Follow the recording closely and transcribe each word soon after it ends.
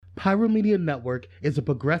Pyro Media Network is a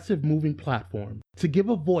progressive moving platform to give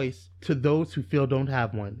a voice to those who feel don't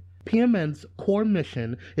have one. PMN's core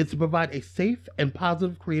mission is to provide a safe and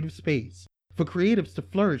positive creative space for creatives to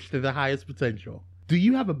flourish to their highest potential. Do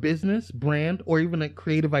you have a business, brand, or even a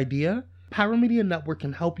creative idea? Pyro Media Network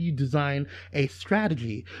can help you design a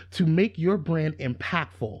strategy to make your brand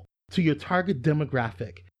impactful to your target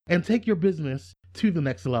demographic and take your business to the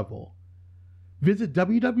next level. Visit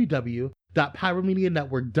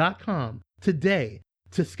www.pyromedianetwork.com today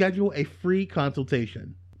to schedule a free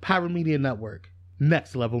consultation. Pyro Media Network,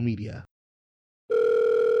 next level media.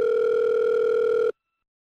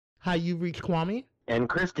 Hi, you've reached Kwame and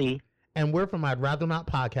Christy, and we're from I'd Rather Not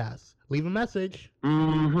Podcast. Leave a message.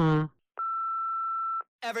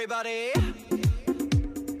 Everybody,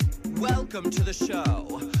 welcome to the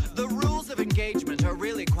show. The rules of engagement are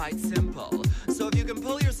really quite simple, so if you can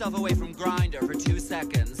pull yourself away from Grindr for 2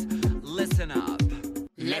 seconds, listen up.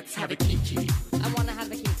 Let's have a kiki. I want to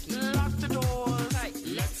have a kiki. Lock the doors. Right,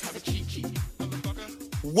 let's have a kiki.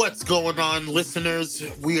 What's going on, listeners?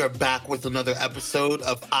 We are back with another episode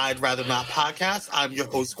of I'd Rather Not Podcast. I'm your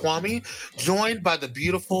host, Kwame, joined by the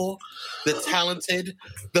beautiful, the talented,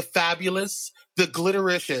 the fabulous, the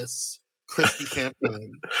glittericious Christy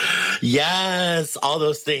Champagne. Yes, all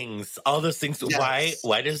those things. Yes.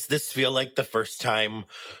 Why does this feel like the first time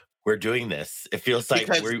we're doing this? It feels like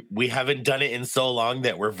we haven't done it in so long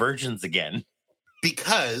that we're virgins again.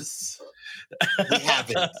 Because we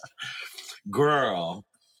haven't. Girl.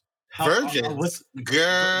 Virgins?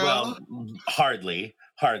 Girl. Well, hardly.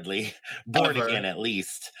 Born Ever. again, at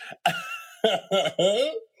least.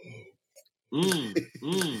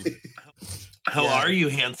 How are you,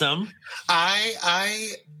 handsome?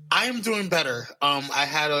 I am doing better. I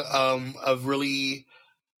had a really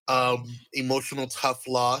emotional, tough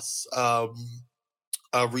loss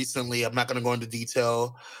recently. I'm not going to go into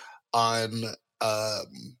detail on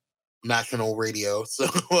national radio, so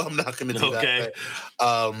I'm not going to do that.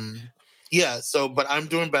 But, but I'm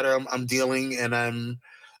doing better. I'm dealing, and I'm,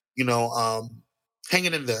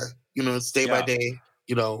 hanging in there. It's day by day.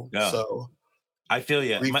 So I feel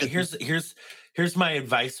you. Here's my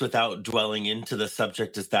advice without dwelling into the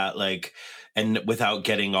subject is that and without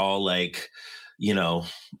getting all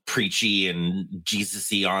preachy and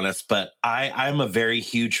Jesus-y on us, but I'm a very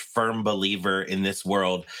huge firm believer in this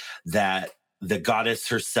world that the goddess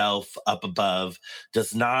herself up above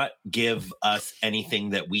does not give us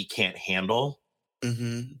anything that we can't handle,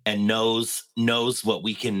 and knows what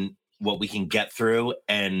we can get through,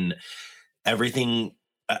 and everything.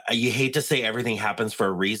 You hate to say everything happens for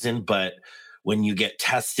a reason, but when you get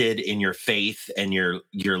tested in your faith and your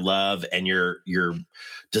love and your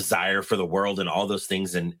desire for the world and all those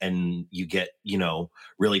things, and you get,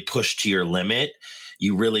 really pushed to your limit,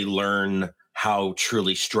 you really learn how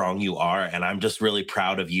truly strong you are. And I'm just really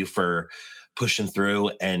proud of you for pushing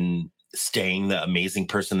through and staying the amazing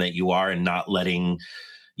person that you are, and not letting,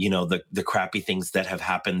 the crappy things that have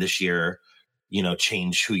happened this year,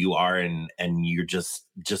 change who you are, and you're just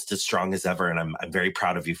as strong as ever. And I'm very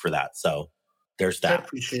proud of you for that. So there's that. I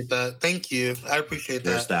appreciate that. Thank you. I appreciate that.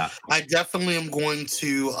 There's that. I definitely am going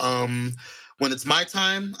to, when it's my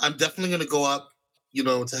time, I'm definitely going to go up,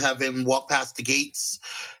 to have him walk past the gates,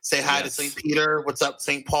 say hi to St. Peter. What's up,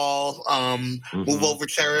 St. Paul? Move over,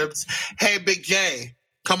 cherubs. Hey, Big J.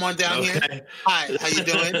 Come on down here. Hi, how you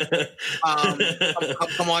doing?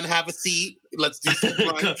 Come on, have a seat. Let's do some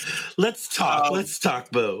brunch. Let's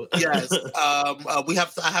talk, boo. Yes. I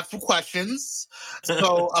have some questions.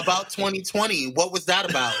 So about 2020, what was that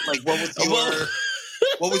about? What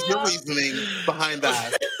was your reasoning behind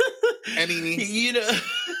that? Any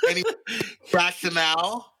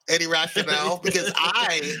rationale? Because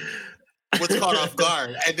I was caught off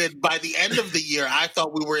guard, and then by the end of the year, I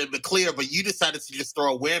thought we were in the clear, but you decided to just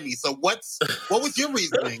throw a whammy. So what was your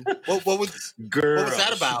reasoning? What was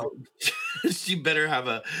that about? She better have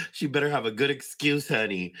a good excuse,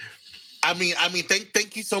 honey. I mean,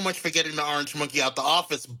 thank you so much for getting the orange monkey out the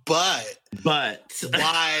office, but why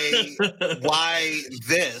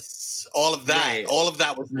this? All of that, right. All of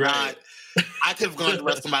that was not. I could have gone the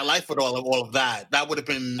rest of my life with all of that. That would have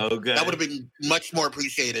been That would have been much more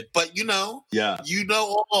appreciated. But all.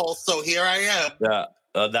 So here I am. Yeah,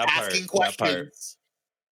 asking questions,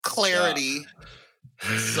 clarity.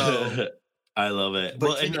 Yeah. So I love it. But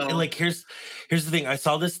well, and here's the thing. I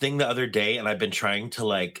saw this thing the other day, and I've been trying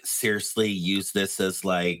to seriously use this as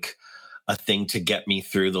a thing to get me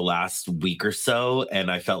through the last week or so, and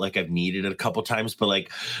I felt like I've needed it a couple times, but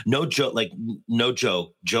no joke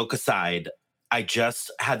aside, I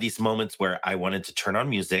just had these moments where I wanted to turn on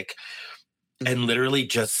music and literally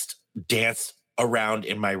just dance around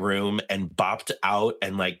in my room and bopped out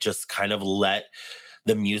and like just kind of let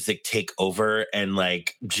the music take over and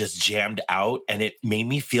like just jammed out, and it made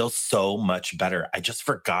me feel so much better. I just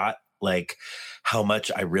forgot like how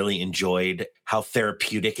much I really enjoyed how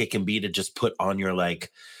therapeutic it can be to just put on your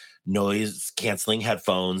like noise canceling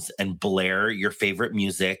headphones and blare your favorite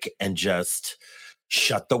music and just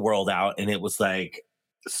shut the world out. And it was like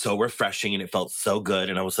so refreshing and it felt so good.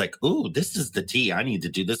 And I was like, ooh, this is the tea. I need to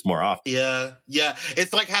do this more often. Yeah. Yeah.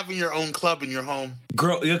 It's like having your own club in your home.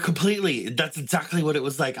 Girl, yeah, completely. That's exactly what it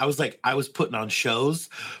was like. I was putting on shows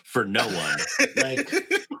for no one. Like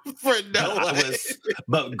for no one.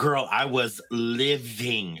 But girl, I was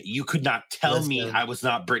living. You could not tell me I was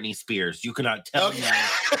not Britney Spears. You could not tell me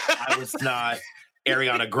I was not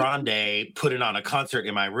Ariana Grande putting on a concert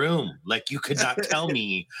in my room. Like you could not tell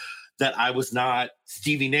me that I was not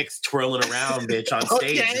Stevie Nicks twirling around, bitch, on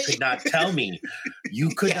stage. Okay. You could not tell me. You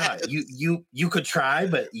could not. You could try,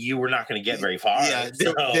 but you were not going to get very far. Yeah,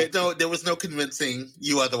 there was no convincing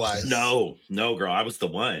you otherwise. No, girl. I was the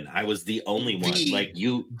one. I was the only one. Like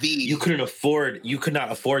you could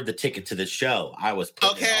not afford the ticket to this show. I was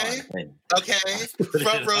putting it on. Okay.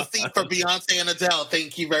 Front row seat for Beyonce and Adele.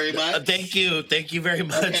 Thank you very much. Thank you very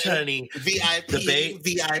much, honey. VIP.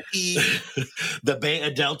 The Bay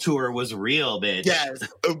Adele tour was real, bitch. Yes,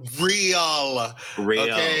 real.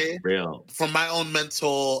 Okay? Real. For my own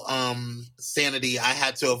mental sanity, I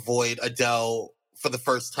had to avoid Adele for the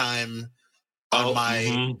first time on my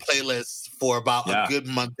playlist for about a good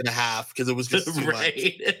month and a half because it was just too much.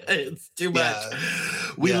 It's too much.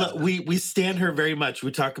 We stand her very much.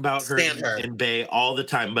 We talk about her in Bay all the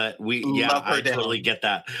time, but I totally get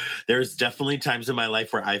that. There's definitely times in my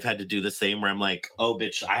life where I've had to do the same, where I'm like, oh,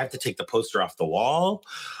 bitch, I have to take the poster off the wall.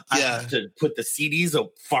 I have to put the CDs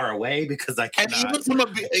far away because I cannot. And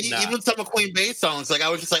even some of Queen Bey songs, like I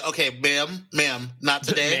was just like, okay, ma'am, not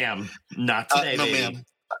today. Ma'am, not today, no, baby. ma'am.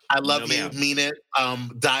 I love you, mean it.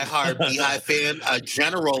 Die-hard Beehive fan, a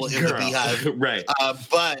general in the Beehive. Right.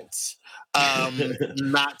 But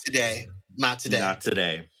not today. Not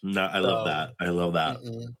today. No, I love that. I love that.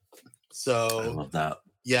 So I love that.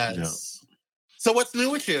 Yes. Yeah. So what's new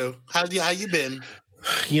with you? How you been?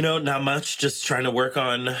 Not much. Just trying to work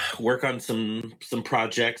on some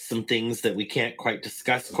projects, some things that we can't quite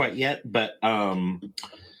discuss quite yet, but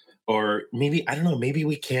or maybe, I don't know, maybe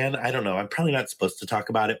we can. I don't know. I'm probably not supposed to talk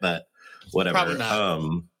about it, but whatever. Probably not.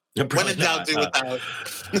 When in doubt, do without.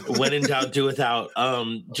 When in doubt, do without.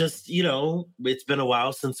 Just, it's been a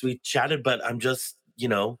while since we chatted, but I'm just,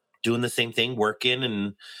 doing the same thing, working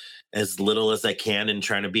and as little as I can and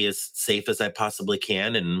trying to be as safe as I possibly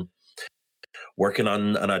can and working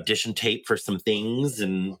on an audition tape for some things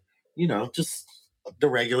and, just the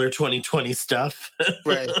regular 2020 stuff.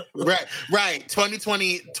 Right.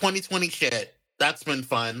 2020 shit. That's been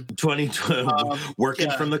fun. 2020, working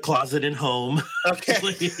from the closet and home.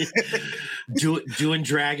 Okay. doing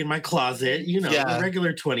drag in my closet, the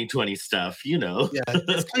regular 2020 stuff, Yeah,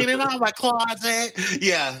 just cleaning out my closet.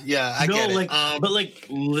 Yeah, I get it. But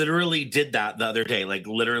literally did that the other day.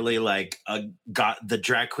 Literally got the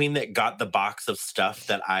drag queen that got the box of stuff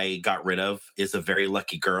that I got rid of is a very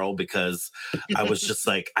lucky girl because I was just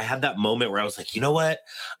I had that moment where I was like, you know what?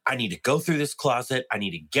 I need to go through this closet. I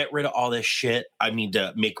need to get rid of all this shit. I need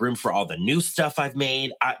to make room for all the new stuff I've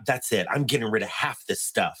made. That's it. I'm getting rid of half this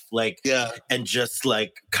stuff. And just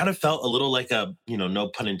kind of felt a little like a, no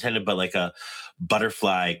pun intended, but like a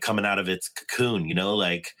butterfly coming out of its cocoon,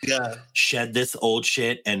 shed this old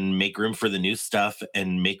shit and make room for the new stuff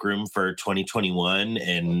and make room for 2021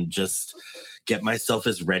 and just get myself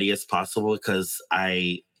as ready as possible because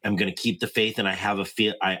I'm going to keep the faith and I have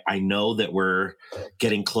I know that we're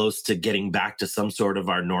getting close to getting back to some sort of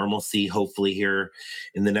our normalcy, hopefully here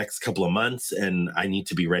in the next couple of months. And I need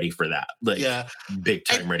to be ready for that. Big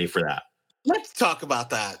time ready for that. Let's talk about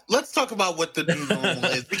that. Let's talk about what the new normal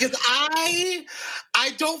is because I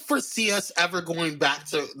don't foresee us ever going back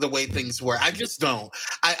to the way things were. I just don't.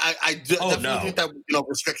 I definitely think that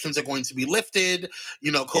restrictions are going to be lifted.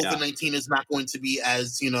 COVID-19 is not going to be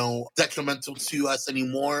as detrimental to us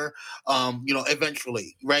anymore.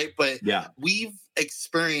 Eventually, right? But we've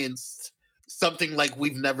experienced something like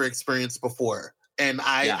we've never experienced before, and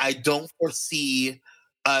I don't foresee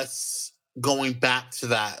us going back to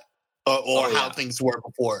that. Or how things were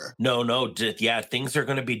before. No. Things are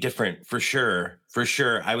going to be different for sure.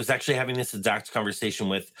 I was actually having this exact conversation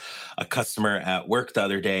with a customer at work the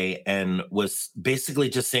other day and was basically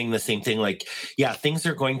just saying the same thing. Things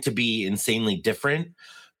are going to be insanely different,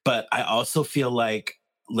 but I also feel like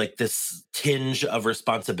like this tinge of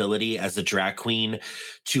responsibility as a drag queen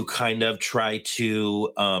to kind of try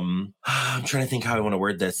to I'm trying to think how I want to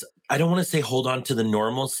word this. I don't want to say hold on to the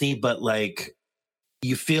normalcy, but like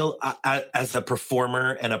you feel as a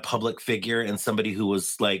performer and a public figure and somebody who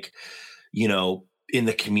was like, you know, in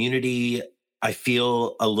the community, I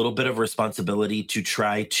feel a little bit of responsibility to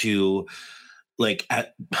try to like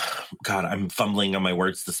God, I'm fumbling on my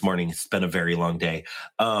words this morning. It's been a very long day.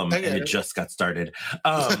 And it just got started.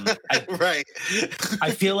 Right.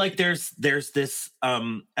 I feel like there's this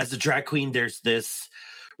as a drag queen, there's this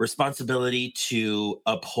responsibility to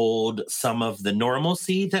uphold some of the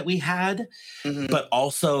normalcy that we had, but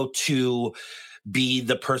also to be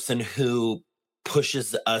the person who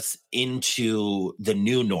pushes us into the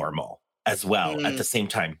new normal as well at the same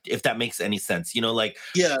time, if that makes any sense. You know, like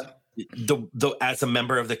the as a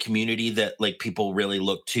member of the community that like people really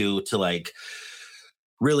look to like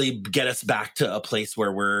really get us back to a place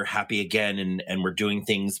where we're happy again and we're doing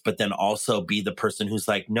things, but then also be the person who's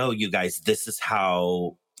like, no, you guys, this is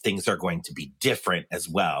how things are going to be different as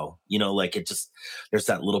well. You know, like it just, there's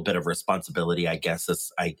that little bit of responsibility, I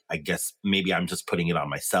guess. I guess maybe I'm just putting it on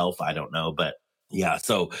myself. I don't know. But yeah,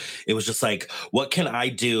 so it was just like, what can I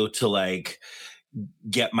do to like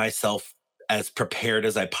get myself as prepared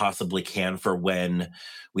as I possibly can for when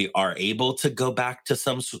we are able to go back to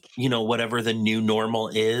some, you know, whatever the new normal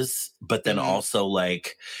is, but then also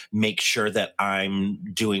like make sure that I'm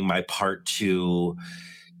doing my part to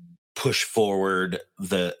push forward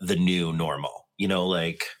the new normal, you know,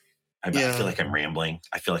 like I feel like I'm rambling.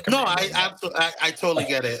 I feel like I'm rambling. I totally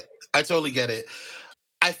get it. I totally get it.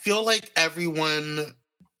 I feel like everyone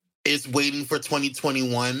is waiting for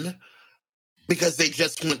 2021 because they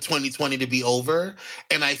just want 2020 to be over.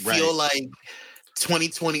 And I feel like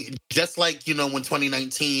 2020, just like, you know, when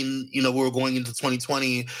 2019, you know, we were going into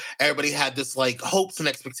 2020, everybody had this like hopes and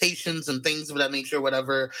expectations and things of that nature,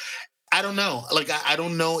 whatever. I don't know. Like, I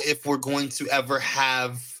don't know if we're going to ever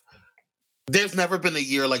have. There's never been a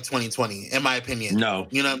year like 2020, in my opinion. No.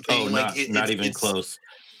 You know what I'm saying? Like, not even close.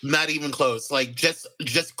 Not even close. Like, just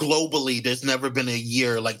globally, there's never been a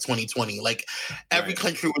year like 2020. Like, every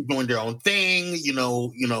country was doing their own thing. You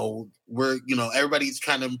know, everybody's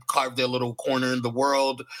trying to carve their little corner in the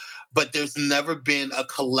world. But there's never been a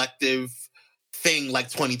collective thing like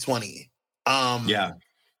 2020. Yeah.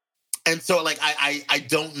 And so, like, I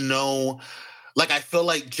don't know. Like, I feel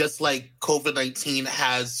like just like COVID-19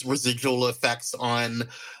 has residual effects on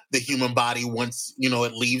the human body once, you know,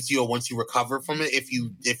 it leaves you or once you recover from it, if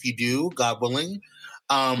you do, God willing.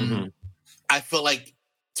 I feel like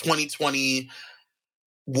 2020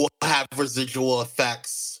 will have residual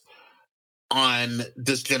effects on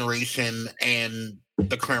this generation and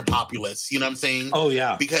the current populace. You know what I'm saying? Oh,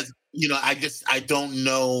 yeah. Because, you know, I don't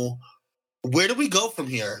know, where do we go from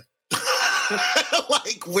here?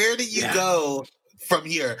 Like, where do you go from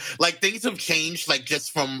here? Like, things have changed, like,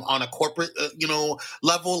 just from on a corporate, you know,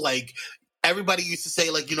 level. Like, everybody used to say,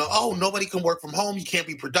 like, you know, oh, nobody can work from home. You can't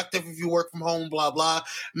be productive if you work from home, blah, blah.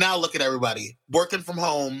 Now look at everybody working from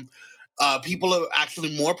home. People are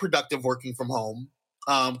actually more productive working from home.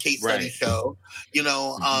 Case study show, you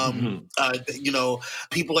know, you know,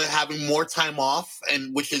 people are having more time off,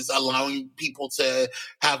 and which is allowing people to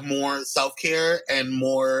have more self-care and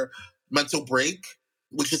more mental break,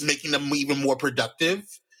 which is making them even more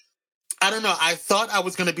productive. I don't know. I thought I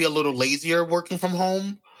was going to be a little lazier working from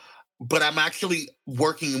home, but I'm actually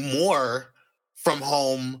working more from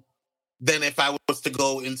home than if I was to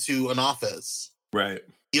go into an office. Right.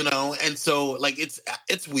 You know, and so like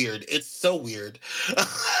it's weird. It's so weird.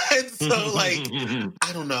 And so like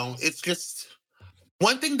I don't know. It's just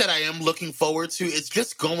one thing that I am looking forward to is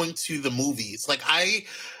just going to the movies. Like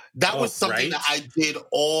that was something that I did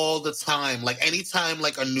all the time. Like anytime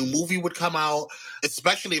like a new movie would come out,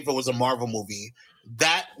 especially if it was a Marvel movie,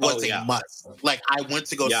 that was a must. Like I went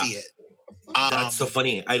to go see it. That's so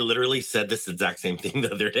funny. I literally said this exact same thing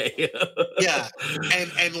the other day. Yeah.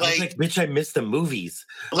 And like, bitch, I missed the movies.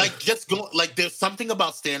 Like just go, like there's something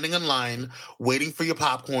about standing in line, waiting for your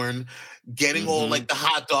popcorn, getting all like the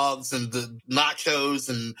hot dogs and the nachos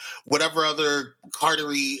and whatever other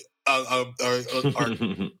artery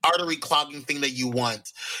clogging thing that you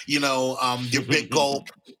want. You know, your big gulp,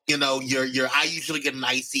 you know, I usually get an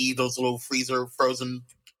icy, those little freezer frozen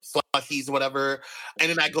slushies, whatever. And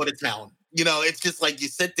then I go to town. You know, it's just like you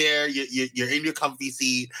sit there, you're in your comfy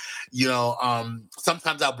seat. You know,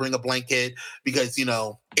 sometimes I'll bring a blanket because, you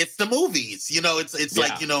know, it's the movies. You know, it's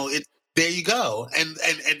like, you know, it's there you go. And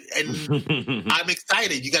I'm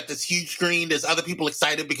excited. You got this huge screen. There's other people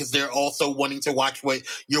excited because they're also wanting to watch what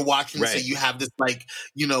you're watching. Right. So you have this like,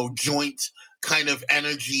 you know, joint kind of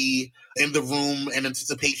energy in the room and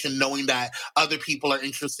anticipation, knowing that other people are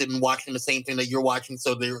interested in watching the same thing that you're watching.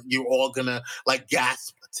 So you're all gonna like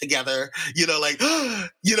gasp together, like,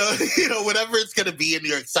 whatever it's gonna be, and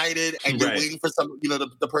you're excited and you're waiting for some,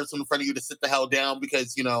 the person in front of you to sit the hell down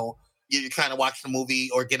because, you're trying to watch the movie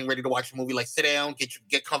or getting ready to watch the movie. Like, sit down,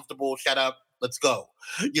 get comfortable, shut up, let's go.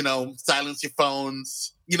 Silence your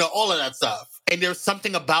phones, all of that stuff. And there's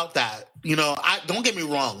something about that. Don't get me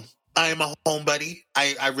wrong. I am a homebody.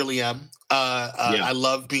 I really am. I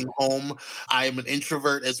love being home. I am an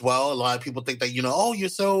introvert as well. A lot of people think that, you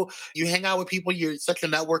hang out with people, you're such a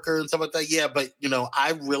networker and stuff like that. Yeah, but,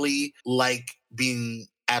 I really like being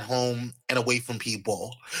at home and away from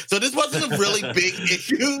people. So this wasn't a really big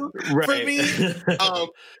issue for me.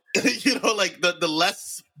 Like the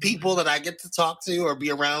less people that I get to talk to or be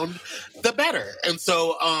around, the better. And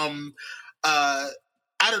so,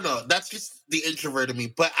 I don't know. That's just the introvert in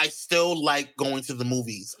me, but I still like going to the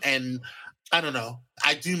movies. And I don't know.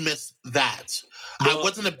 I do miss that. Well, I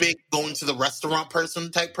wasn't a big going to the restaurant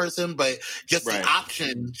type person, but just the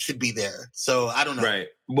option should be there. So I don't know. Right.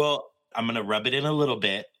 Well, I'm going to rub it in a little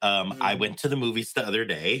bit. I went to the movies the other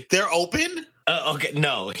day. They're open? Okay.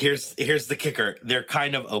 No, here's the kicker. They're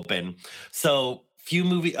kind of open. So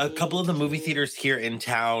a couple of the movie theaters here in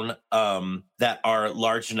town that are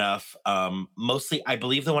large enough, mostly, I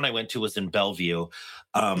believe the one I went to was in Bellevue.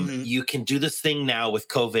 You can do this thing now with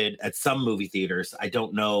COVID at some movie theaters. I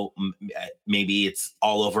don't know. Maybe it's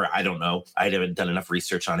all over. I don't know. I haven't done enough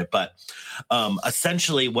research on it. But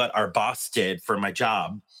essentially what our boss did for my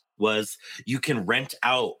job was you can rent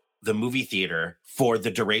out the movie theater for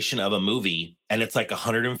the duration of a movie. And it's like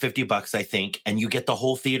 $150, I think. And you get the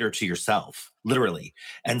whole theater to yourself, literally.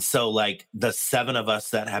 And so like the 7 of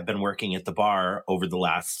us that have been working at the bar over the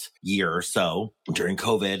last year or so during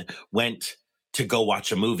COVID went to go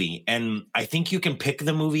watch a movie. And I think you can pick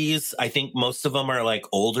the movies. I think most of them are like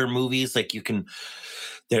older movies. Like you can,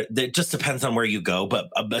 it just depends on where you go. But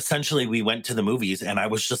essentially we went to the movies and I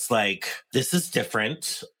was just like, this is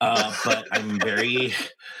different. But I'm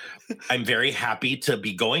very happy to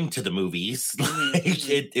be going to the movies. Like,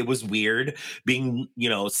 it was weird being,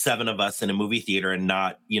 7 of us in a movie theater and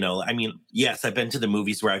not, yes, I've been to the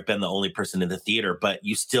movies where I've been the only person in the theater, but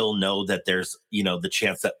you still know that there's, the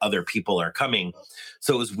chance that other people are coming.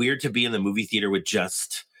 So it was weird to be in the movie theater with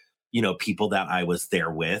just, people that I was there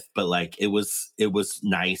with, but like, it was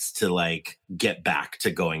nice to like get back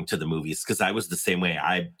to going to the movies. Cause I was the same way.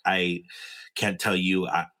 I can't tell you,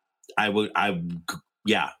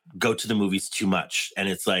 go to the movies too much. And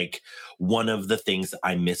it's like one of the things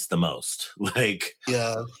I miss the most. Like,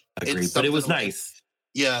 yeah, agree. But it was nice.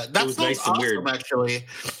 Yeah, that was nice awesome, and weird. Actually.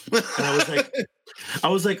 And I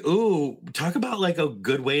was like, ooh, talk about like a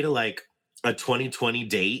good way to like a 2020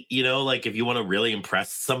 date, like if you want to really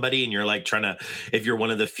impress somebody and you're like if you're one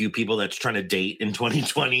of the few people that's trying to date in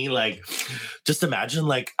 2020, like just imagine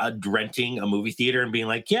like renting a movie theater and being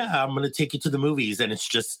like, yeah, I'm going to take you to the movies. And it's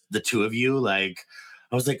just the 2 of you. Like,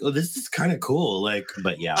 I was like, oh, this is kind of cool. Like,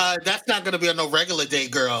 but yeah. That's not going to be on no regular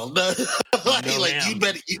date, girl. You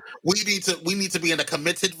better, we need to be in a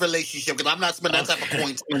committed relationship because I'm not spending that type of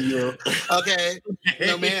points on you. Okay?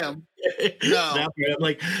 No, ma'am. No. I'm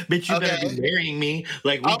like, bitch, you better be marrying me.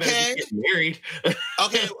 Like, we better be getting married.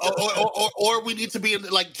 Okay. Or we need to be in,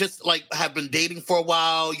 like, just like have been dating for a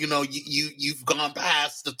while. You've gone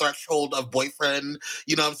past the threshold of boyfriend.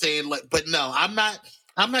 You know what I'm saying? Like, but no, I'm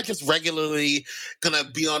not just regularly gonna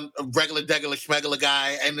be on a regular degular schmegular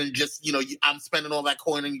guy and then just, I'm spending all that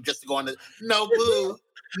coin and just to go on the no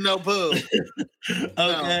boo.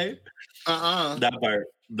 Okay. No.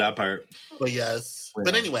 That part. But yes.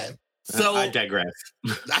 But anyway. So I digress.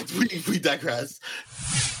 We digress.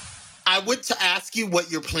 I would to ask you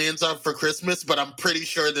what your plans are for Christmas, but I'm pretty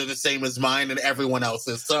sure they're the same as mine and everyone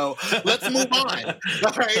else's. So let's move on.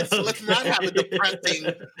 All right, so let's not have a depressing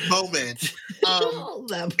moment.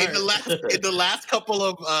 In the last couple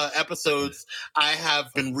of episodes, I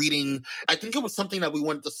have been reading. I think it was something that we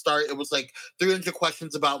wanted to start. It was like 300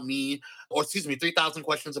 questions about me, 3,000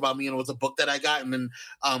 questions about me, and it was a book that I got. And then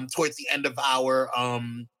towards the end of our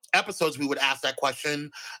episodes, we would ask that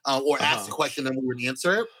question or ask the question, and we would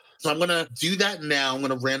answer it. So I'm going to do that now. I'm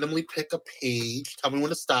going to randomly pick a page. Tell me when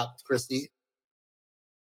to stop, Christy.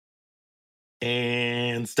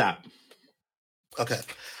 And stop. Okay.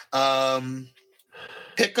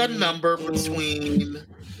 Pick a number between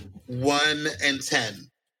 1 and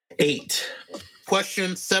 10. 8.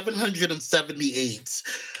 Question 778.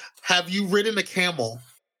 Have you ridden a camel?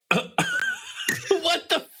 What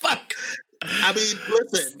the fuck? I mean,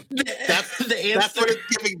 listen, that's what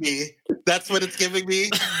it's giving me. That's what it's giving me.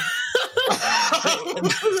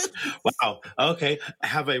 Wow. Okay.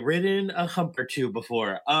 Have I ridden a hump or two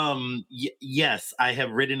before? Yes, I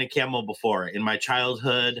have ridden a camel before in my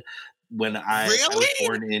childhood when I was Really?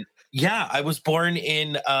 born in. Yeah, I was born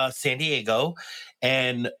in San Diego,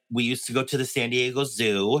 and we used to go to the San Diego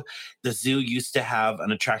Zoo. The zoo used to have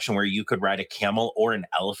an attraction where you could ride a camel or an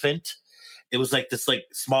elephant. It was like this like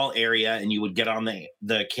small area, and you would get on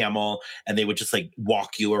the camel, and they would just like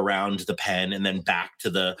walk you around the pen and then back to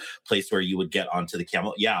the place where you would get onto the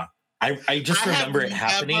camel. Yeah. I just I remember have it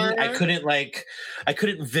happening. never- I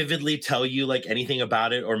couldn't vividly tell you like anything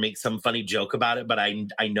about it or make some funny joke about it, but I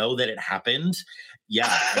know that it happened. Yeah.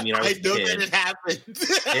 I mean, I was a know kid. that it happened.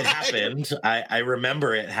 It happened. I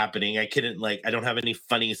remember it happening. I couldn't like, I don't have any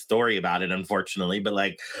funny story about it, unfortunately, but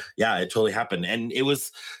like, yeah, it totally happened. And it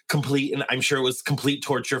was complete, and I'm sure it was complete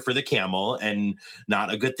torture for the camel and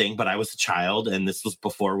not a good thing, but I was a child, and this was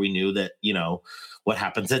before we knew that, you know, what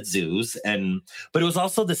happens at zoos. But it was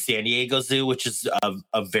also the San Diego Zoo, which is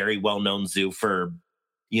a very well-known zoo for,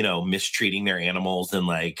 you know, mistreating their animals and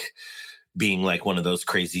like being like one of those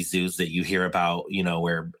crazy zoos that you hear about, you know,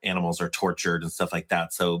 where animals are tortured and stuff like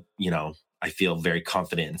that. So, you know, I feel very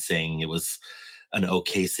confident in saying it was an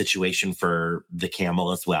okay situation for the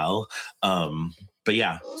camel as well. But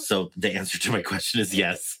yeah, so the answer to my question is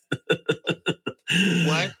yes.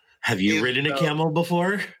 What? Have you ridden a camel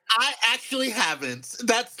before? I actually haven't.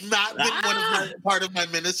 That's not been part of my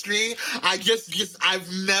ministry. I've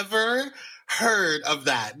never heard of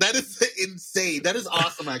that. That is insane. That is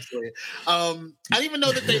awesome, actually. I didn't even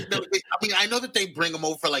know that I mean, I know that they bring them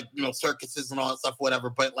over for like, you know, circuses and all that stuff,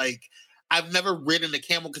 whatever. But like, I've never ridden a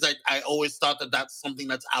camel because I always thought that that's something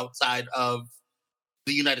that's outside of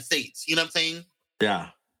the United States. You know what I'm saying? Yeah.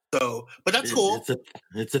 So, but that's cool.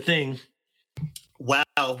 It's a thing. Wow.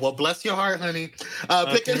 Well, bless your heart, honey.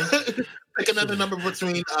 Pick another number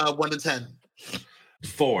between 1 and 10.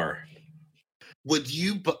 4. Would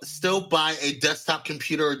you still buy a desktop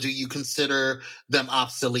computer, or do you consider them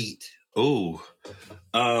obsolete? Ooh.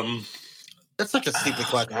 That's such a stupid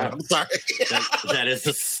question. I'm sorry. That is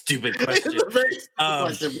a stupid question. It's a very stupid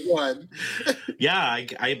question. One. Yeah,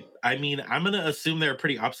 I mean, I'm gonna assume they're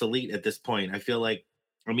pretty obsolete at this point. I feel like,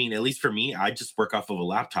 I mean, at least for me, I just work off of a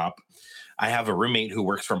laptop. I have a roommate who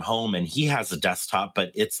works from home, and he has a desktop,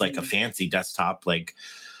 but it's like a fancy desktop, like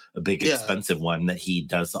a big expensive one that he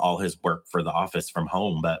does all his work for the office from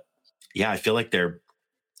home. But yeah, I feel like they're,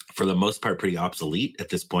 for the most part, pretty obsolete at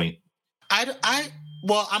this point.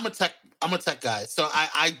 Well, I'm a tech guy, so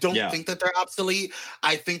I don't think that they're obsolete.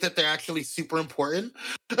 I think that they're actually super important.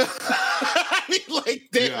 I mean, like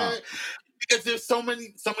because there's so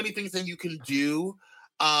many things that you can do.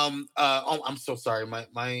 I'm so sorry.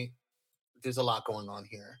 My there's a lot going on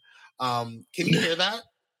here. Can you hear that?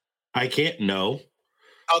 I can't. No.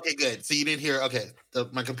 Okay, good. So you didn't hear. Okay,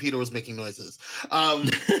 my computer was making noises,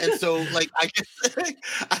 and so like I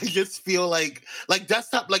just feel like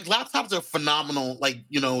desktop, like laptops are phenomenal. Like,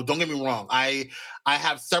 you know, don't get me wrong. I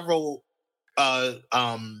have several laptops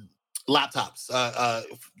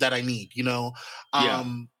that I need. You know,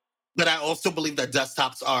 but I also believe that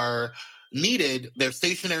desktops are needed. They're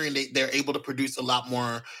stationary, and they're able to produce a lot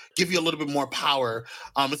more, give you a little bit more power,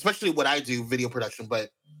 especially what I do, video production.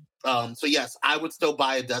 But so yes, I would still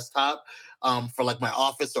buy a desktop for like my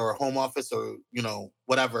office or home office or, you know,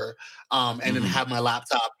 whatever, and then have my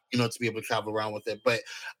laptop, you know, to be able to travel around with it. But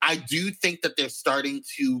I do think that they're starting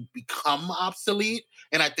to become obsolete,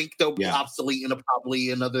 and I think they'll be obsolete in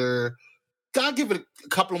probably another, I'll give it a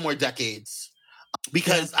couple more decades,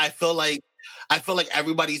 because I feel like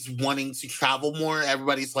everybody's wanting to travel more.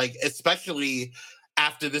 Everybody's like, especially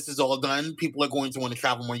after this is all done, people are going to want to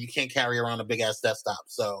travel more. You can't carry around a big ass desktop.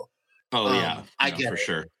 So, I get for it.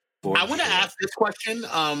 sure. I want to ask this question.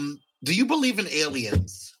 Do you believe in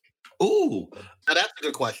aliens? Ooh, now that's a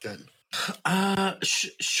good question.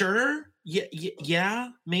 Sure. Yeah,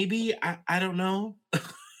 maybe. I don't know.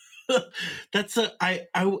 That's I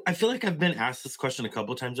feel like I've been asked this question a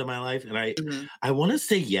couple times in my life, and I want to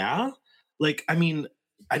say yeah. Like, I mean,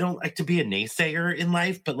 I don't like to be a naysayer in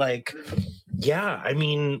life, but like, yeah, I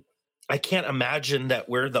mean, I can't imagine that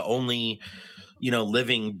we're the only, you know,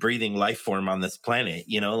 living, breathing life form on this planet.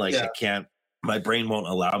 You know, like I can't, my brain won't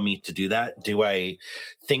allow me to do that. Do I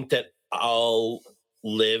think that I'll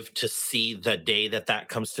live to see the day that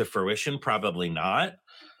comes to fruition? Probably not.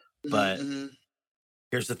 But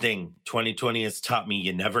here's the thing. 2020 has taught me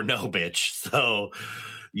you never know, bitch. So,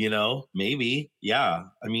 you know, maybe. Yeah.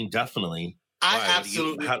 I mean, definitely.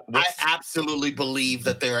 Why? I absolutely believe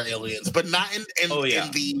that there are aliens, but not in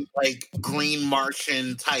the like green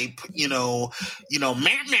Martian type,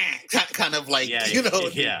 kind of like,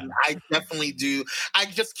 Yeah. I definitely do. I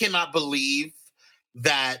just cannot believe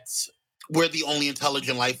that we're the only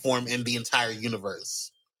intelligent life form in the entire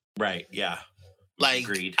universe. Right. Yeah. Like,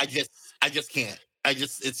 agreed. I just can't. I do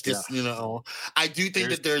think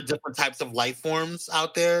that there are different types of life forms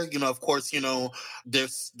out there. Of course, they're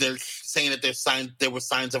saying that there were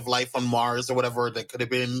signs of life on Mars or whatever that could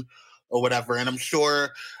have been or whatever. And I'm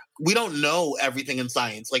sure we don't know everything in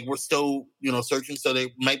science. Like, we're still, searching. So there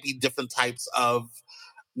might be different types of,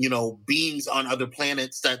 beings on other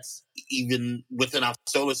planets that's even within our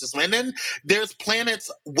solar system. And then there's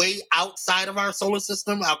planets way outside of our solar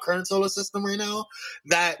system, our current solar system right now,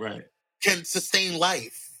 that can sustain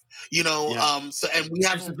life, so, and we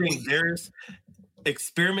have there's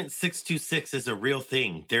Experiment 626 is a real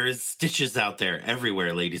thing. There is stitches out there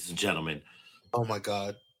everywhere, ladies and gentlemen. Oh my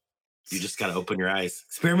God. You just got to open your eyes.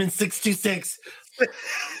 Experiment 626.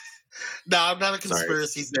 No, I'm not a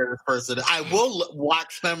conspiracy theorist person. I will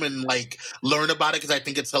watch them and like learn about it because I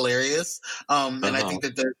think it's hilarious. And I think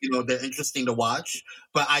that they're interesting to watch,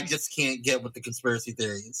 but I just can't get with the conspiracy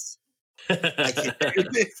theories. I can't.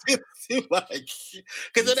 It's too much.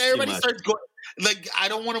 Because then everybody starts going, like, I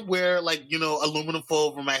don't want to wear like, aluminum foil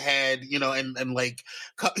over my head, and like,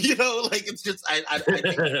 like, it's just, I think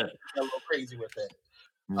I'm a little crazy with it.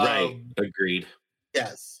 Right. Agreed.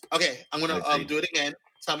 Yes. Okay. I'm going to do it again.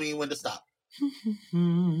 Tell me when to stop.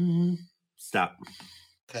 Stop.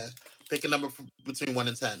 Okay. Pick a number between 1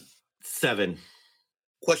 and 10. 7.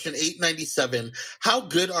 Question 897. How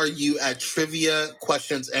good are you at trivia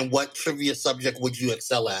questions, and what trivia subject would you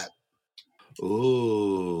excel at?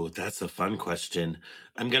 Ooh, that's a fun question.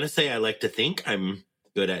 I'm going to say I like to think I'm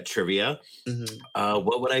good at trivia. Mm-hmm.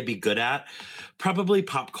 What would I be good at? Probably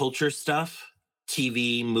pop culture stuff.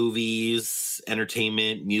 TV, movies,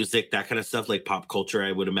 entertainment, music, that kind of stuff. Like pop culture,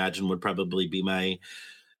 I would imagine would probably be my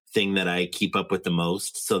thing that I keep up with the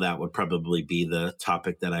most. So that would probably be the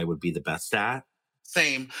topic that I would be the best at.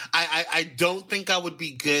 Same. I don't think I would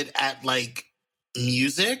be good at like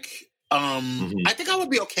music. I think I would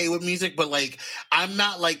be okay with music, but like I'm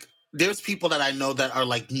not like, there's people that I know that are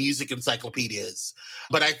like music encyclopedias,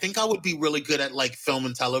 but I think I would be really good at like film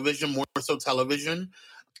and television, more so television,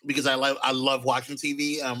 because I love watching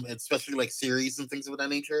TV, especially like series and things of that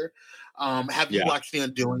nature. Have you watched The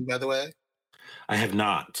Undoing, by the way? I have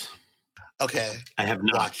not. Okay. I have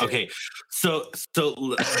not. Okay. So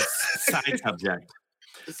side subject.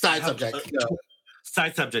 Side subject.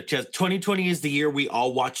 Side subject. Yes. 2020 is the year we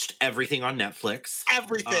all watched everything on Netflix.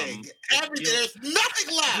 Everything. There's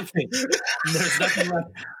nothing left. There's nothing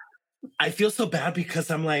left. I feel so bad because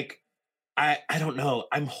I'm like, I don't know.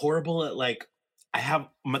 I'm horrible at like, I have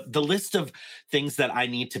the list of things that I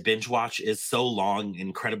need to binge watch is so long,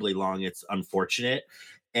 incredibly long. It's unfortunate.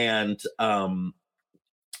 And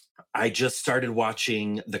I just started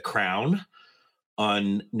watching The Crown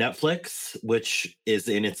on Netflix, which is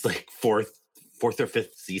in its like fourth or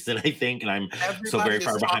fifth season, I think. And I'm so very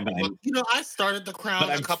far behind. But I started The Crown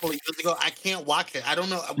a couple of years ago. I can't watch it. I don't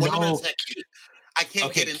know. I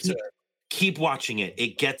can't get into it. Keep watching it.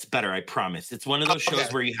 It gets better. I promise. It's one of those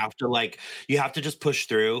shows where you have to just push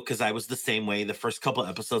through. Cause I was the same way. The first couple of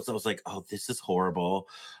episodes, I was like, oh, this is horrible.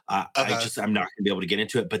 I'm not gonna be able to get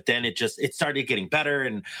into it. But then it started getting better,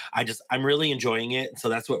 and I'm really enjoying it. So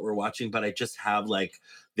that's what we're watching. But I just have like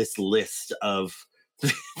this list of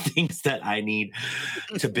things that I need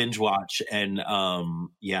to binge watch. And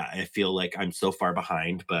I feel like I'm so far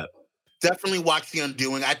behind, but definitely watch The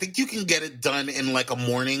Undoing. I think you can get it done in like a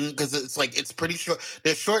morning because it's pretty short.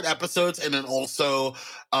 There's short episodes, and then also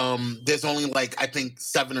there's only like I think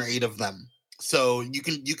 7 or 8 of them. So you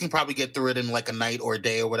can probably get through it in like a night or a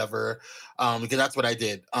day or whatever. Because that's what I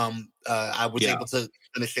did. I was able to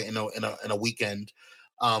finish it in a weekend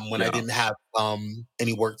when I didn't have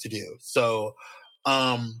any work to do. So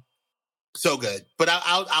so good. But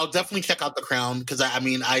I'll definitely check out The Crown because I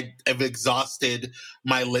have exhausted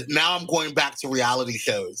my list. Now I'm going back to reality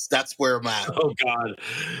shows. That's where I'm at. Oh God.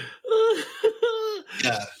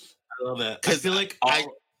 Yeah. I love it. I feel like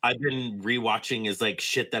I've been rewatching is like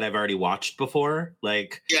shit that I've already watched before.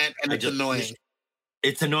 Like and it's annoying.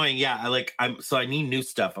 It's annoying, yeah. I need new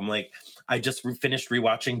stuff. I'm like, I just finished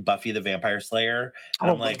rewatching Buffy the Vampire Slayer. And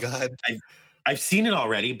I'm like, God. I've seen it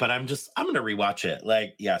already, but I'm gonna rewatch it.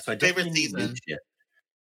 Like, yeah. So I definitely need new shit.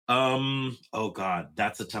 Oh God,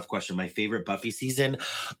 that's a tough question. My favorite Buffy season,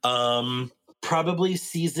 probably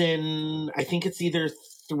season. I think it's either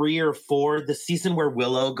 3 or 4. The season where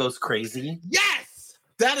Willow goes crazy. Yes,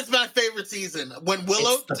 that is my favorite favorite season. When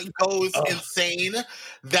Willow goes insane,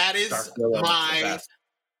 that is Dark Willow is the best.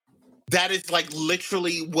 that is like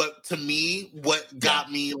literally what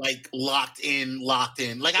got me like locked in.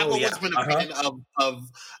 Like I've always been a fan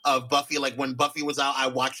of Buffy. Like when Buffy was out, I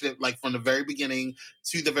watched it like from the very beginning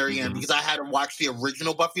to the very end because I had to watch the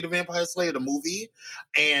original Buffy the Vampire Slayer, the movie,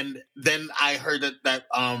 and then I heard that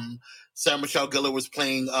Sarah Michelle Gellar was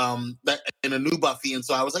playing that in a new Buffy, and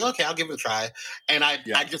so I was like, okay, I'll give it a try. And I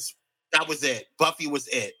just that was it. Buffy was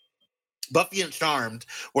it. Buffy and Charmed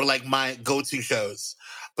were like my go-to shows.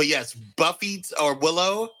 But yes, Buffy or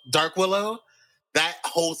Willow, Dark Willow, that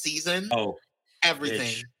whole season,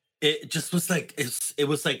 everything. It just was like it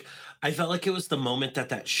was like I felt like it was the moment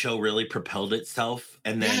that show really propelled itself,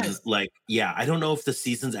 and then I don't know if the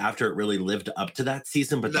seasons after it really lived up to that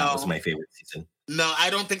season, but that was my favorite season. No, I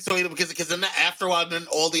don't think so either because then after a while, then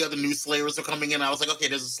all the other new Slayers were coming in. I was like, okay,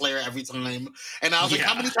 there's a Slayer every time, and I was like,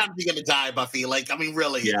 how many times are you gonna die, Buffy? Like, I mean,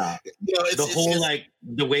 really? Yeah. You know, the whole like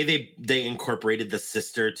the way they incorporated the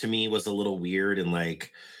sister to me was a little weird and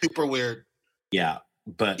like super weird. Yeah,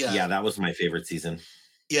 but that was my favorite season.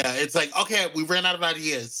 Yeah, it's like, okay, we ran out of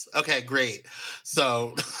ideas. Okay, great.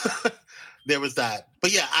 So there was that.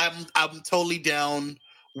 But yeah, I'm totally down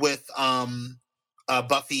with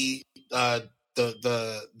Buffy.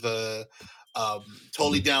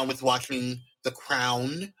 Totally down with watching The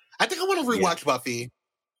Crown. I think I want to rewatch Buffy.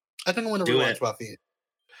 I think I want to rewatch Buffy.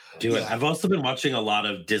 Do it. I've also been watching a lot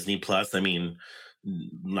of Disney Plus. I mean,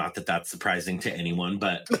 not that that's surprising to anyone,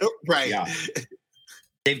 but right. Yeah.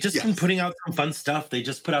 They've just been putting out some fun stuff. They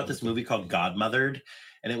just put out this movie called Godmothered,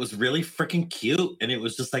 and it was really freaking cute. And it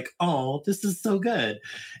was just like, oh, this is so good.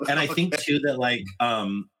 And I think too that like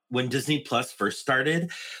when Disney Plus first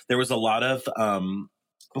started, there was a lot of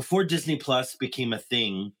before Disney Plus became a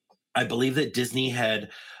thing, I believe that Disney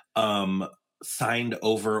had signed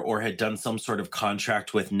over or had done some sort of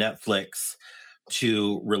contract with Netflix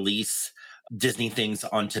to release Disney things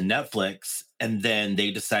onto Netflix, and then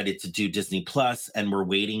they decided to do Disney Plus, and we're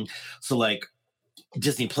waiting. So like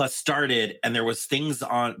Disney Plus started, and there was things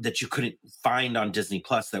on that you couldn't find on Disney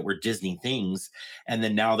Plus that were Disney things, and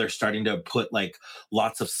then now they're starting to put like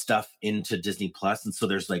lots of stuff into Disney Plus, and so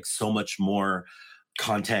there's like so much more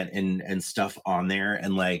content and stuff on there,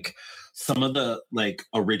 and like some of the like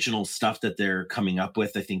original stuff that they're coming up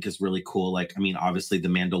with I think is really cool. Like, I mean, obviously The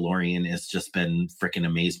Mandalorian has just been freaking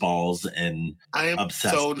amazeballs, and I am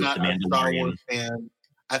obsessed so with not The a Star Mandalorian. Wars fan.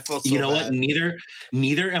 I feel so You know bad. what?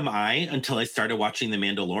 Neither am I until I started watching The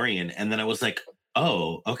Mandalorian, and then I was like,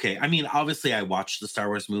 oh, okay. I mean, obviously I watch the Star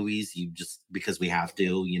Wars movies, because we have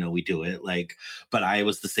to, we do it. Like, but I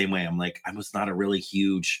was the same way. I'm like, I was not a really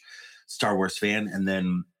huge Star Wars fan, and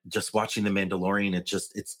then just watching The Mandalorian,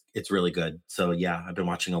 it's really good. So yeah, I've been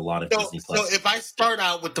watching a lot of Disney Plus. So if I start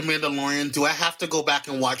out with The Mandalorian, do I have to go back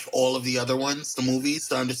and watch all of the other ones, the movies,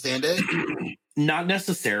 to understand it? Not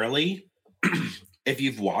necessarily. If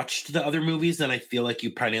you've watched the other movies, then I feel like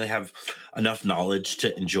you probably have enough knowledge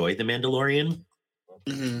to enjoy The Mandalorian.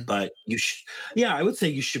 Mm-hmm. But I would say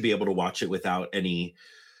you should be able to watch it without any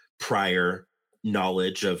prior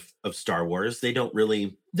knowledge of Star Wars. They don't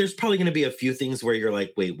really, there's probably going to be a few things where you're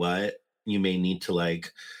like, wait, what? You may need to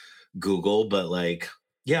like Google, but like,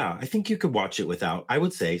 yeah, I think you could watch it without, I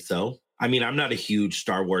would say so. I mean, I'm not a huge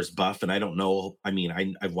Star Wars buff, and I don't know. I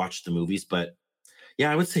mean, I've watched the movies, but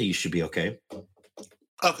yeah, I would say you should be okay.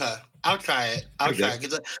 Okay, I'll try it. I'll try it.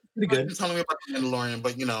 Pretty good. Been telling me about The Mandalorian,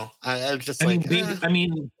 but I just Baby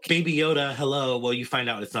Yoda. Hello. Well, you find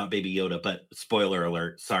out it's not Baby Yoda, but spoiler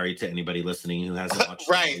alert. Sorry to anybody listening who hasn't watched.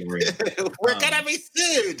 Right. We're gonna be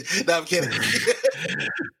sued. No, I'm kidding.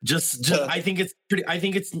 just I think it's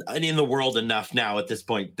in the world enough now at this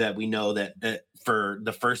point that we know that for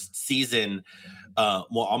the first season,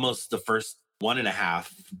 almost the first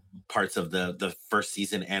 1.5 parts of the first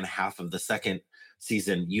season and half of the second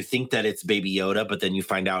season, you think that it's Baby Yoda, but then you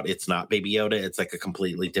find out it's not Baby Yoda. It's like a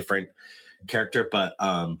completely different character, but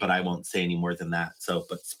I won't say any more than that. So,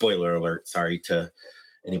 but spoiler alert, sorry to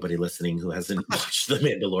anybody listening who hasn't watched The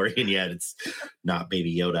Mandalorian yet. It's not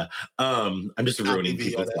Baby Yoda. I'm just ruining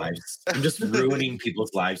people's lives. I'm just ruining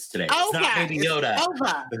people's lives today. It's not Baby Yoda.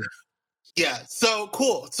 Yeah, so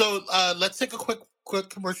cool. So let's take a quick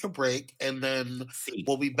commercial break, and then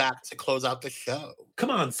we'll be back to close out the show.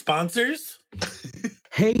 Come on, sponsors.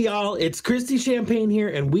 Hey y'all, it's Christy Champagne here,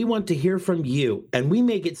 and we want to hear from you, and we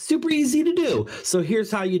make it super easy to do. So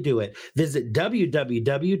here's how you do it. Visit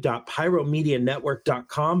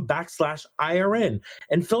www.pyromedianetwork.com/IRN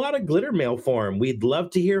and fill out a glitter mail form. We'd love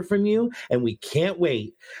to hear from you, and we can't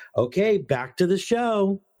wait. Okay, back to the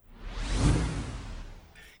show.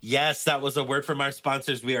 Yes, that was a word from our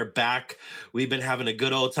sponsors. We are back. We've been having a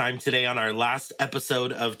good old time today on our last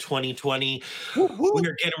episode of 2020. Woo-hoo. We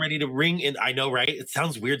are getting ready to ring in. I know, right? It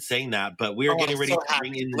sounds weird saying that, but we are getting ready to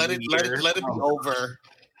ring in the new year. Let it be over.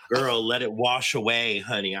 Girl, let it wash away,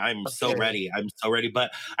 honey. I'm so ready. I'm so ready. But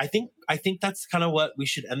I think that's kind of what we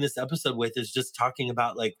should end this episode with, is just talking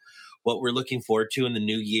about like what we're looking forward to in the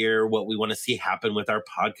new year, what we want to see happen with our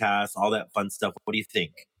podcast, all that fun stuff. What do you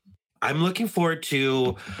think? I'm looking forward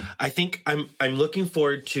to, I think I'm looking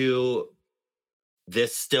forward to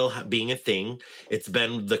this still being a thing. It's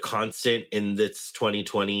been the constant in this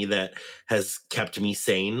 2020 that has kept me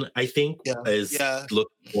sane, I think,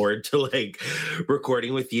 looking forward to like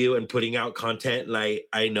recording with you and putting out content. And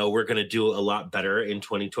I know we're going to do a lot better in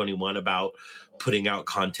 2021 about putting out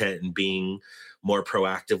content and being more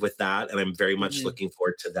proactive with that. And I'm very much looking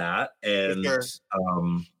forward to that. And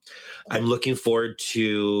I'm looking forward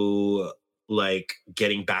to like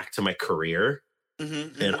getting back to my career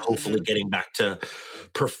and hopefully getting back to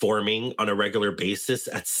performing on a regular basis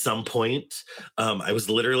at some point. I was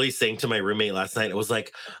literally saying to my roommate last night, I was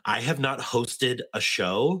like, I have not hosted a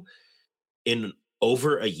show in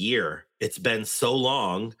over a year. It's been so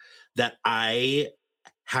long that I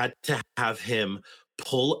had to have him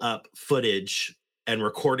pull up footage and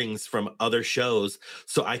recordings from other shows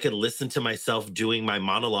so I could listen to myself doing my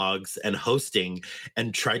monologues and hosting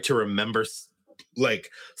and try to remember like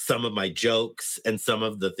some of my jokes and some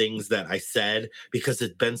of the things that I said, because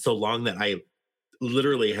it's been so long that I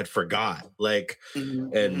literally had forgot. Like,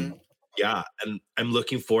 and I'm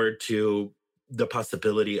looking forward to the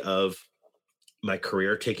possibility of my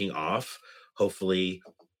career taking off, hopefully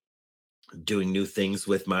doing new things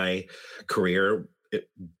with my career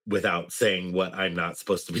without saying what I'm not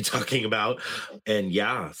supposed to be talking about. And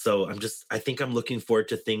so I think I'm looking forward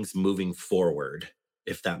to things moving forward,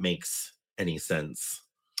 if that makes any sense.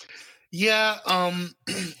 Kind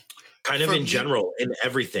of in general, in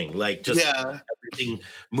everything, like just everything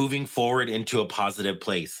moving forward into a positive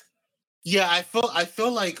place. I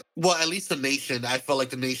feel like, well, at least the nation, I feel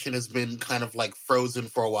like the nation has been kind of like frozen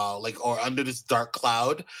for a while, like, or under this dark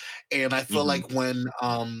cloud. And I feel like when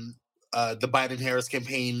the Biden-Harris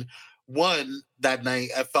campaign won that night,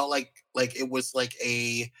 I felt like it was like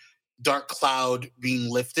a dark cloud being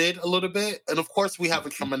lifted a little bit. And of course, we have a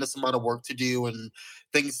tremendous amount of work to do and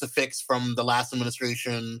things to fix from the last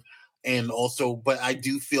administration. And also, but I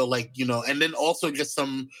do feel like, and then also just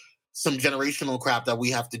some generational crap that we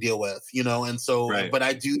have to deal with, and so, but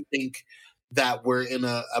I do think that we're in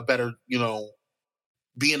a better,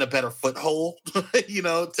 be in a better foothold, to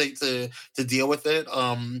deal with it.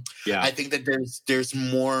 I think that there's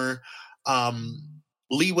more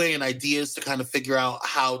leeway and ideas to kind of figure out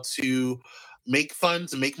how to make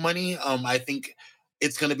funds and make money. I think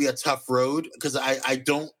it's going to be a tough road because I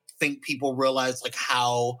don't think people realize like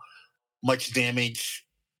how much damage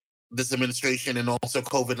this administration and also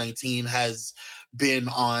COVID-19 has been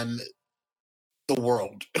on the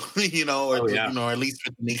world, or at least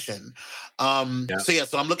with the nation.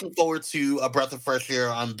 So I'm looking forward to a breath of fresh air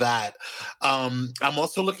on that. I'm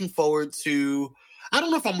also looking forward to, I don't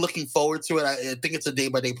know if I'm looking forward to it. I think it's a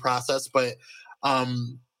day-by-day process, but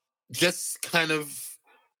just kind of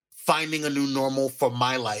finding a new normal for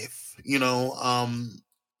my life.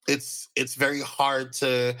 It's very hard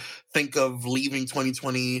to think of leaving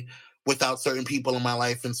 2020 without certain people in my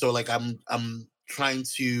life, and so like I'm trying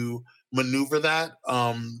to maneuver that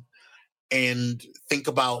and think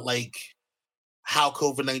about like how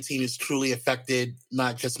COVID-19 has truly affected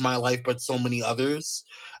not just my life but so many others,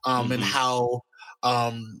 and how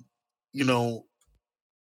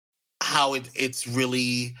how it's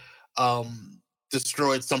really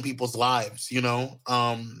destroyed some people's lives,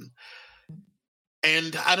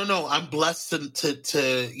 and I don't know, I'm blessed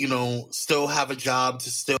to still have a job,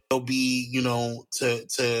 to still be,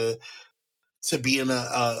 to be in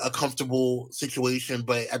a comfortable situation,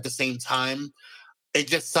 but at the same time, it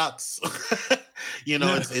just sucks.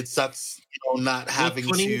 It sucks, not having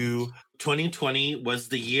to. 2020 was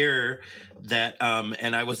the year that,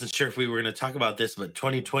 and I wasn't sure if we were going to talk about this, but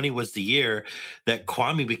 2020 was the year that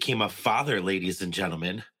Kwame became a father, ladies and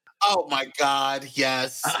gentlemen. Oh my God!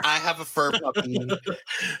 Yes, I have a fur puppy.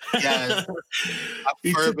 Yes,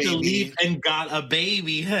 a fur baby, and got a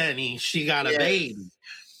baby, honey. She got a baby.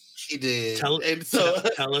 She did. Tell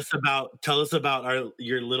us about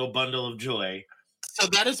your little bundle of joy. So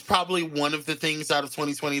that is probably one of the things out of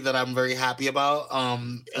 2020 that I'm very happy about.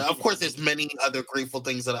 Of course, there's many other grateful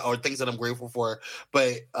things that I'm grateful for.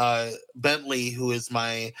 But Bentley, who is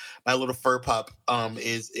my little fur pup,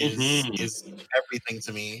 is everything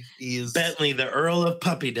to me. He is Bentley, the Earl of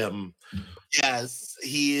Puppydom. Yes,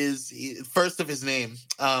 he is first of his name.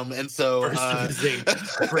 And so First of his name.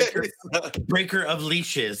 Breaker of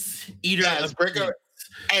leashes, eater yes, of breaker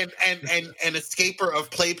and escaper of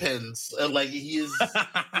playpens. Like he is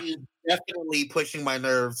definitely pushing my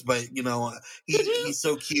nerves, but he's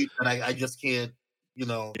so cute that I just can't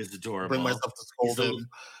He's adorable. bring myself to scold him.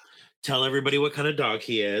 Tell everybody what kind of dog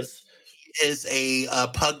he is. He is a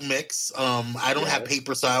pug mix. I don't have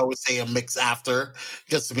paper, so I always say a mix after,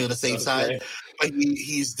 just to be on the safe side. But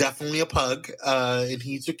he's definitely a pug, and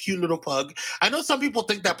he's a cute little pug. I know some people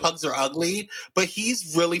think that pugs are ugly, but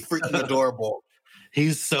he's really freaking adorable.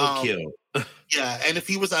 He's so cute. Yeah, and if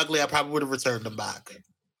he was ugly, I probably would have returned him back.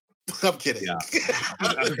 I'm kidding. Yeah.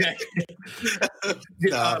 Okay.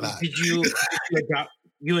 Did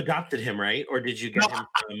you adopted him, right? Or did you get him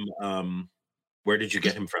from where did you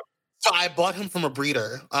get him from? So I bought him from a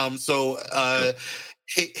breeder.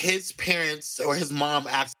 His parents or his mom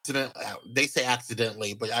they say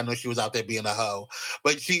accidentally, but I know she was out there being a hoe.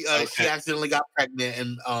 But she accidentally got pregnant,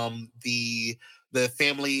 and the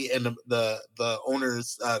family and the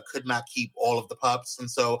owners could not keep all of the pups, and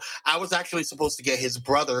so I was actually supposed to get his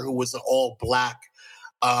brother, who was an all black,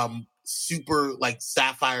 super like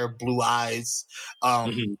sapphire blue eyes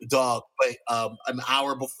dog, but an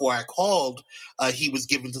hour before I called, he was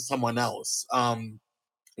given to someone else.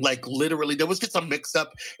 Like literally, there was just a mix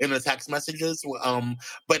up in the text messages,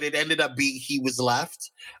 but it ended up being he was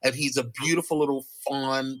left, and he's a beautiful little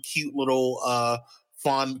cute little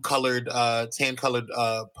tan colored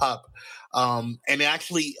pup. And it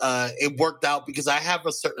actually it worked out because I have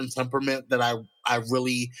a certain temperament that I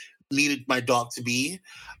really needed my dog to be.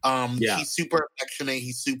 He's super affectionate.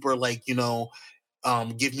 He's super like,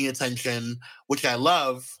 give me attention, which I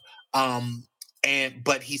love.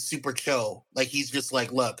 But he's super chill. Like he's just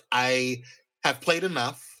like, look, I have played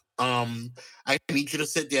enough. I need you to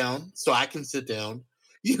sit down so I can sit down.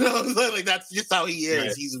 Like that's just how he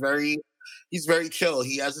is. Right. He's very chill.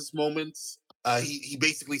 He has his moments. He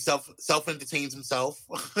basically self entertains himself,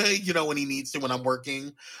 when he needs to, when I'm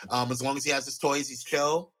working. As long as he has his toys, he's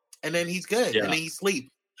chill. And then he's good. Yeah. And then he sleeps.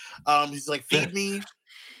 He's like, feed me,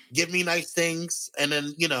 give me nice things. And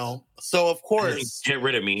then, so of course. Get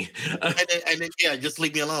rid of me. and then, just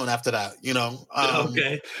leave me alone after that,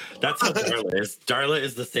 Okay. That's how Darla is. Darla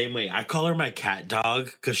is the same way. I call her my cat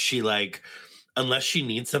dog because she unless she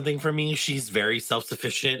needs something from me, she's very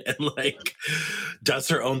self-sufficient and does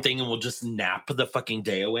her own thing and will just nap the fucking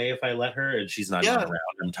day away if I let her. And she's not even around.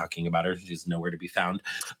 I'm talking about her. She's nowhere to be found.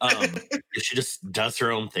 She just does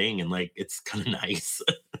her own thing and it's kind of nice.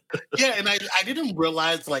 Yeah, and I didn't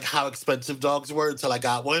realize how expensive dogs were until I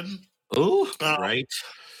got one. Oh, right.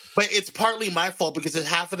 But it's partly my fault because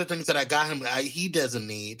half of the things that I got him, he doesn't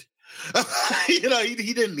need. He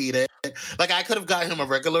didn't need it. I could have got him a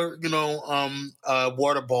regular,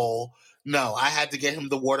 water bowl. No, I had to get him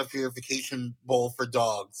the water purification bowl for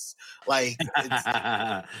dogs. I could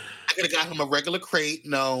have got him a regular crate.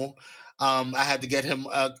 No, I had to get him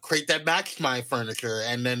a crate that matched my furniture,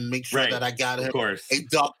 and then make sure that I got him a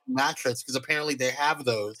dog mattress because apparently they have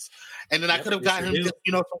those. And then I could have gotten him just,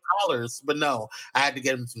 some collars, but no, I had to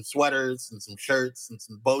get him some sweaters and some shirts and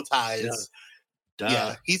some bow ties. Yeah.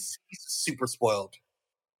 Yeah, he's super spoiled.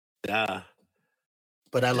 Yeah,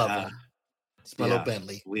 but I love him. It's my little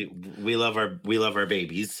Bentley. We love our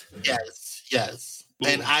babies. Yes. Ooh.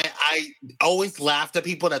 And I always laughed at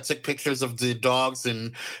people that took pictures of the dogs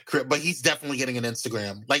but he's definitely getting an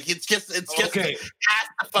Instagram. It's just okay. It has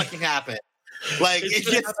to fucking happen. It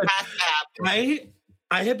just has to happen.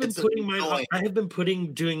 I have been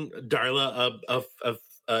doing Darla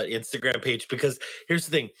a Instagram page because here's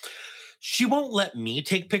the thing. She won't let me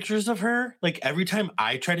take pictures of her. Every time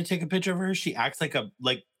I try to take a picture of her, she acts like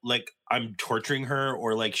I'm torturing her,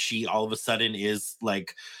 or she all of a sudden is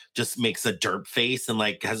just makes a derp face and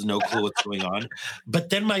has no clue what's going on. But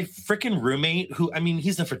then my freaking roommate, who,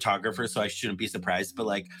 he's a photographer, so I shouldn't be surprised,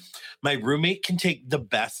 but my roommate can take the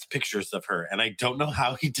best pictures of her. And I don't know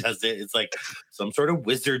how he does it. It's some sort of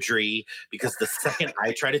wizardry, because the second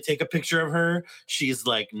I try to take a picture of her, she's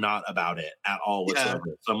not about it at all whatsoever.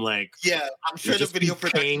 Yeah. So I'm I'm sure the video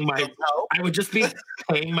production I would just be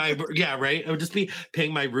paying my I would just be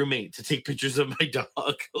paying my roommate to take pictures of my dog.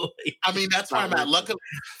 That's where I'm at. Luckily,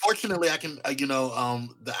 fortunately, I can I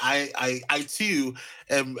too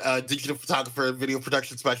am a digital photographer, video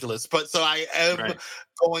production specialist, but so I am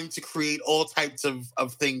going to create all types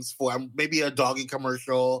of things for maybe a doggy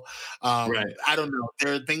commercial. I don't know.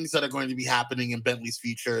 There are things that are going to be happening in Bentley's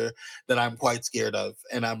future that I'm quite scared of,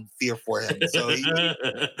 and I'm fear for him. So he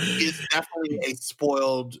is definitely a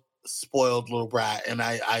spoiled spoiled little brat, and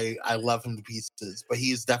I love him to pieces. But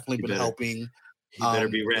he's definitely been helping. He better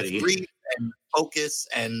be ready. Breathe and focus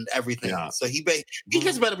and everything. Yeah. So he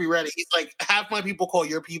just better be ready. He's like, half my people call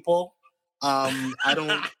your people. I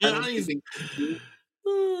don't think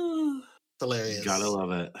hilarious. Gotta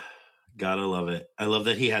love it. Gotta love it. I love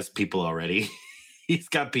that he has people already. He's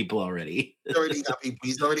got people already. He's already got people.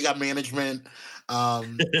 He's already got management.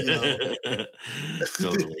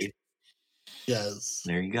 Totally. Yes.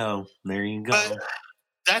 There you go. There you go. But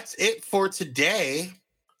that's it for today.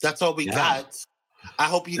 That's all we got. I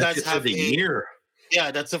hope you guys have the year.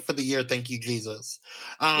 Yeah, that's it for the year. Thank you, Jesus.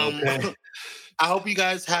 Okay. I hope you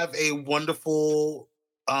guys have a wonderful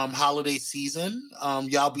holiday season.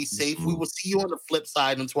 Y'all be safe. We will see you on the flip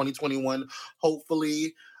side in 2021.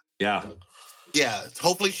 Hopefully. Yeah. Yeah.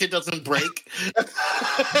 Hopefully shit doesn't break.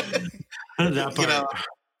 That part.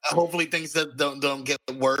 Hopefully things that don't get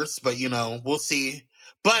worse, but we'll see.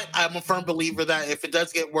 But I'm a firm believer that if it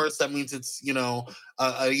does get worse, that means it's an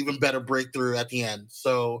even better breakthrough at the end.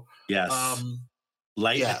 So yes,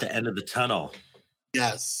 light at the end of the tunnel.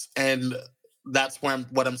 Yes, and that's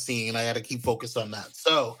what I'm seeing, and I got to keep focused on that.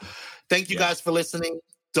 So, thank you guys for listening.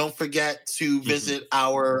 Don't forget to visit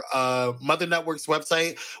our Mother Network's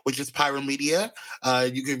website, which is Pyro Media.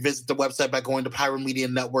 You can visit the website by going to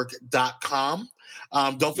pyromedianetwork.com.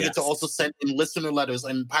 Don't forget to also send in listener letters.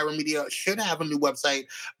 And Pyro Media should have a new website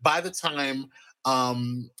by the time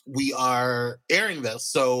we are airing this.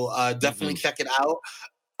 So definitely check it out.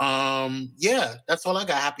 Yeah, that's all I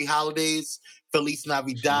got. Happy holidays. Feliz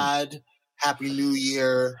Navidad. Happy New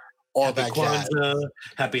Year. All that Kwanzaa, jazz.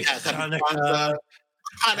 Happy Hanukkah.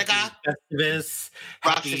 Hanukkah. Festivus.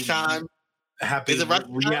 Rosh Hashanah. Happy. Is it Rosh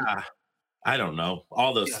Hashanah? Yeah. I don't know.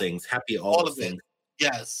 All those things. Happy all those things.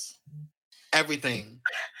 Yes. Everything.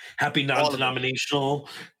 Happy non-denominational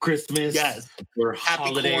Christmas. Yes. Or Happy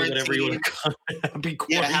holiday, quarantine. whatever you want to call it. Happy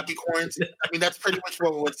quarantine. Yeah, happy quarantine. I mean, that's pretty much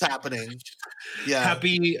what's happening. Yeah.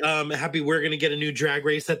 Happy we're gonna get a new drag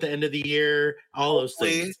race at the end of the year. All those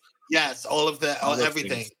things. Yes, all of that,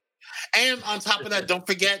 everything. Things. And on top of that, don't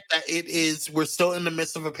forget that we're still in the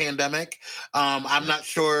midst of a pandemic. I'm not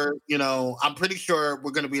sure, I'm pretty sure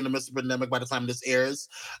we're going to be in the midst of a pandemic by the time this airs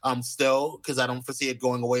still, because I don't foresee it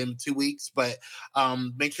going away in 2 weeks. But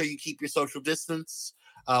make sure you keep your social distance,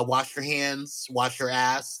 wash your hands, wash your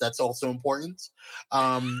ass. That's also important.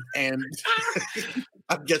 And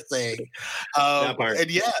I'm just saying. That part. And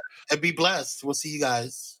and be blessed. We'll see you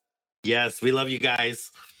guys. Yes, we love you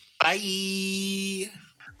guys. Bye.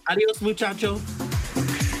 Adios, muchacho.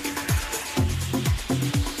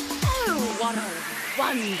 Oh, what a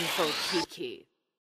wonderful Kiki.